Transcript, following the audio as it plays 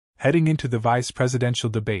Heading into the vice presidential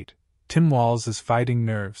debate, Tim Walz is fighting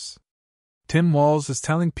nerves. Tim Walz is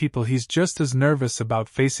telling people he's just as nervous about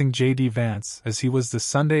facing JD Vance as he was the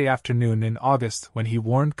Sunday afternoon in August when he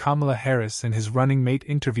warned Kamala Harris in his running mate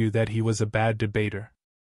interview that he was a bad debater.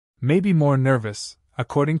 Maybe more nervous,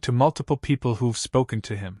 according to multiple people who've spoken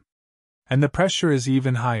to him. And the pressure is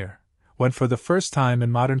even higher, when for the first time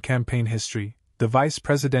in modern campaign history, the vice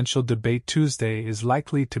presidential debate Tuesday is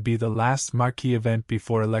likely to be the last marquee event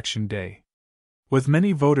before Election Day. With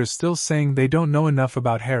many voters still saying they don't know enough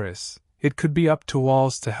about Harris, it could be up to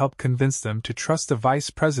Walz to help convince them to trust a vice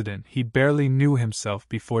president he barely knew himself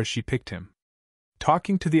before she picked him.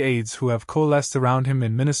 Talking to the aides who have coalesced around him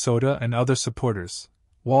in Minnesota and other supporters,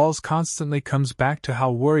 Walz constantly comes back to how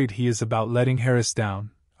worried he is about letting Harris down,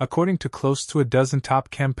 according to close to a dozen top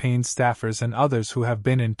campaign staffers and others who have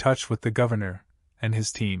been in touch with the governor and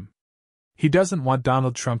his team. He doesn't want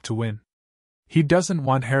Donald Trump to win. He doesn't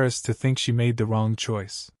want Harris to think she made the wrong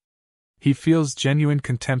choice. He feels genuine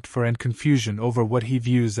contempt for and confusion over what he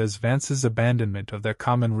views as Vance's abandonment of their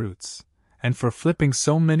common roots, and for flipping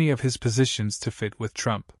so many of his positions to fit with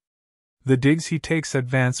Trump. The digs he takes at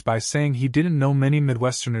Vance by saying he didn't know many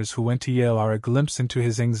Midwesterners who went to Yale are a glimpse into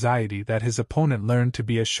his anxiety that his opponent learned to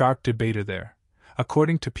be a sharp debater there,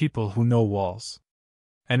 according to people who know Walz.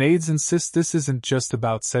 And aides insist this isn't just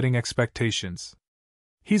about setting expectations.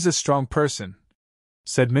 He's a strong person,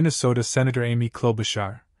 said Minnesota Senator Amy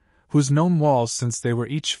Klobuchar, who's known Walz since they were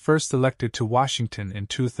each first elected to Washington in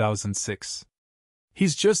 2006.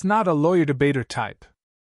 He's just not a lawyer debater type.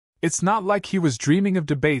 It's not like he was dreaming of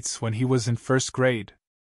debates when he was in first grade.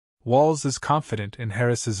 Walz is confident in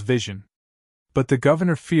Harris's vision. But the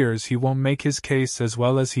governor fears he won't make his case as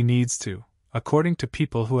well as he needs to, according to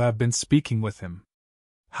people who have been speaking with him.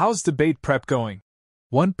 How's debate prep going?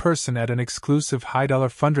 One person at an exclusive high-dollar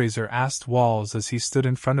fundraiser asked Walz as he stood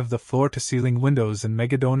in front of the floor-to-ceiling windows in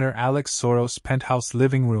megadonor Alex Soros' penthouse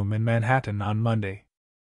living room in Manhattan on Monday.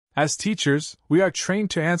 As teachers, we are trained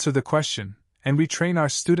to answer the question, and we train our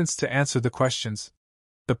students to answer the questions,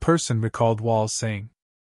 the person recalled Walz saying.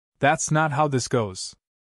 That's not how this goes.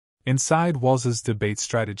 Inside Walz's debate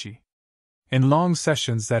strategy. In long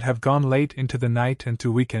sessions that have gone late into the night and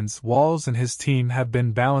to weekends, Walz and his team have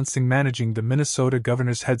been balancing managing the Minnesota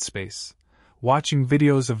governor's headspace, watching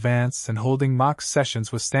videos of Vance and holding mock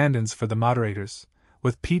sessions with stand-ins for the moderators,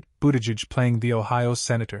 with Pete Buttigieg playing the Ohio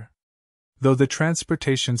senator. Though the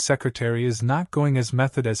transportation secretary is not going as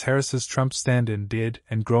method as Harris's Trump stand-in did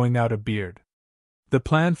and growing out a beard. The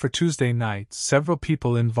plan for Tuesday night, several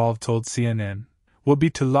people involved told CNN, will be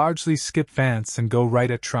to largely skip Vance and go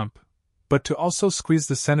right at Trump, but to also squeeze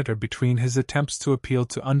the senator between his attempts to appeal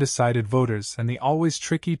to undecided voters and the always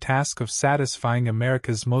tricky task of satisfying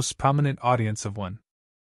America's most prominent audience of one.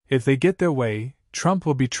 If they get their way, Trump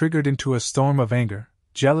will be triggered into a storm of anger,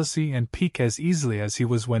 jealousy, and pique as easily as he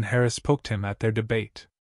was when Harris poked him at their debate.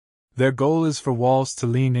 Their goal is for Walz to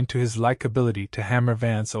lean into his likability to hammer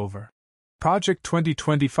Vance over Project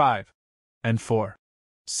 2025, and for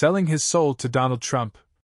selling his soul to Donald Trump,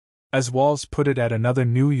 as Walz put it at another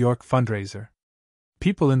New York fundraiser.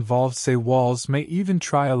 People involved say Walz may even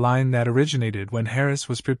try a line that originated when Harris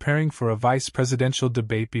was preparing for a vice presidential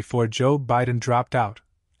debate before Joe Biden dropped out,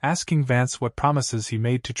 asking Vance what promises he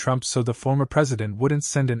made to Trump so the former president wouldn't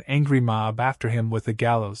send an angry mob after him with the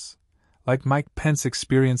gallows, like Mike Pence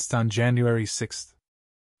experienced on January 6.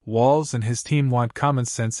 Walz and his team want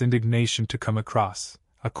common-sense indignation to come across,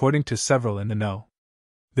 according to several in the know.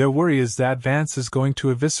 Their worry is that Vance is going to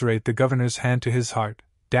eviscerate the governor's hand to his heart,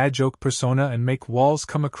 dad joke persona, and make Walz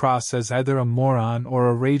come across as either a moron or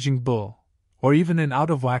a raging bull, or even an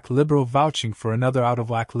out-of-whack liberal vouching for another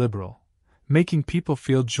out-of-whack liberal, making people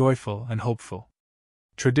feel joyful and hopeful.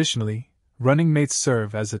 Traditionally, running mates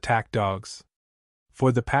serve as attack dogs.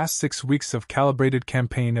 For the past 6 weeks of calibrated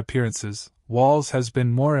campaign appearances, Walz has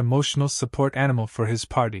been more emotional support animal for his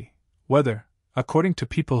party, whether, according to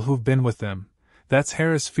people who've been with them, that's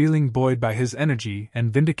Harris feeling buoyed by his energy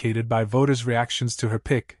and vindicated by voters' reactions to her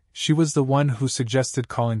pick. She was the one who suggested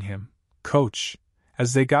calling him Coach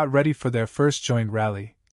as they got ready for their first joint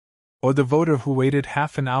rally. Or the voter who waited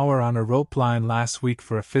half an hour on a rope line last week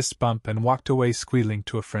for a fist bump and walked away squealing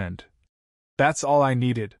to a friend. That's all I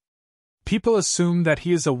needed. People assume that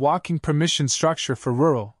he is a walking permission structure for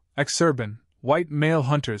rural, exurban, white male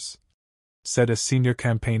hunters, said a senior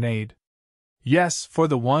campaign aide. Yes, for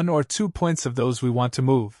the 1 or 2 points of those we want to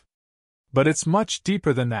move. But it's much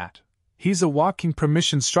deeper than that. He's a walking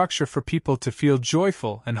permission structure for people to feel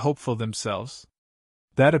joyful and hopeful themselves.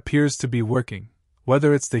 That appears to be working,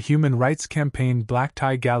 whether it's the Human Rights Campaign Black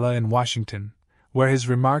Tie Gala in Washington, where his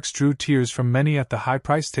remarks drew tears from many at the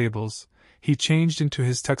high-priced tables, he changed into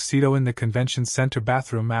his tuxedo in the convention center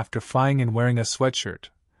bathroom after flying and wearing a sweatshirt,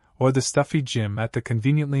 or the stuffy gym at the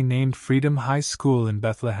conveniently named Freedom High School in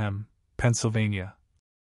Bethlehem, Pennsylvania,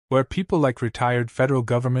 where people like retired federal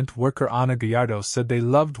government worker Ana Gallardo said they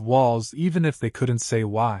loved Walz even if they couldn't say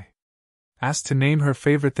why. Asked to name her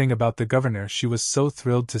favorite thing about the governor she was so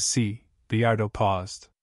thrilled to see, Gallardo paused.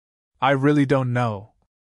 "I really don't know,"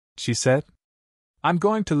 she said. "I'm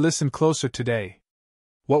going to listen closer today."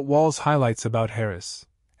 What Walz highlights about Harris,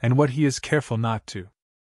 and what he is careful not to.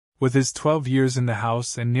 With his 12 years in the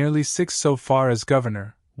House and nearly 6 so far as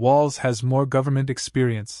governor, Walz has more government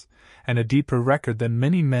experience and a deeper record than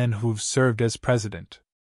many men who've served as president.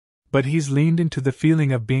 But he's leaned into the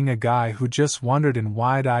feeling of being a guy who just wandered in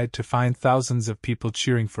wide-eyed to find thousands of people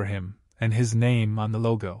cheering for him, and his name on the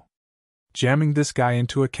logo. Jamming this guy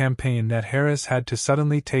into a campaign that Harris had to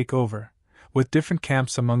suddenly take over, with different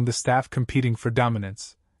camps among the staff competing for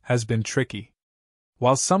dominance, has been tricky.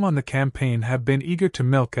 While some on the campaign have been eager to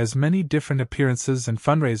milk as many different appearances and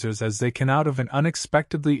fundraisers as they can out of an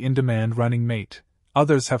unexpectedly in-demand running mate,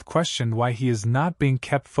 others have questioned why he is not being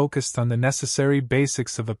kept focused on the necessary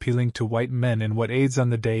basics of appealing to white men in what aides on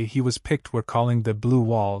the day he was picked were calling the blue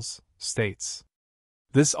walls states.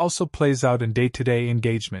 This also plays out in day-to-day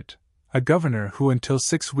engagement. A governor who until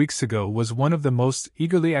 6 weeks ago was one of the most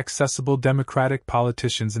eagerly accessible Democratic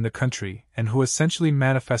politicians in the country and who essentially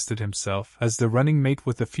manifested himself as the running mate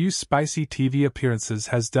with a few spicy TV appearances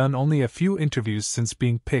has done only a few interviews since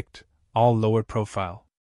being picked, all lower profile.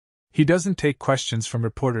 He doesn't take questions from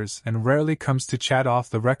reporters and rarely comes to chat off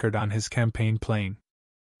the record on his campaign plane.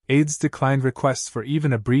 Aides declined requests for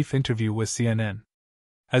even a brief interview with CNN.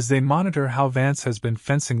 As they monitor how Vance has been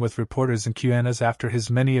fencing with reporters and Q&As after his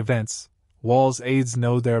many events, Walz aides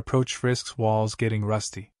know their approach risks Walz getting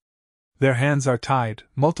rusty. Their hands are tied,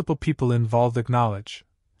 multiple people involved acknowledge.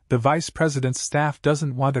 The vice president's staff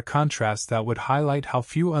doesn't want a contrast that would highlight how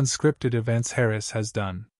few unscripted events Harris has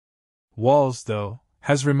done. Walz, though,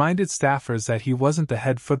 has reminded staffers that he wasn't the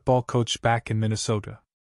head football coach back in Minnesota.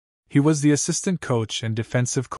 He was the assistant coach and defensive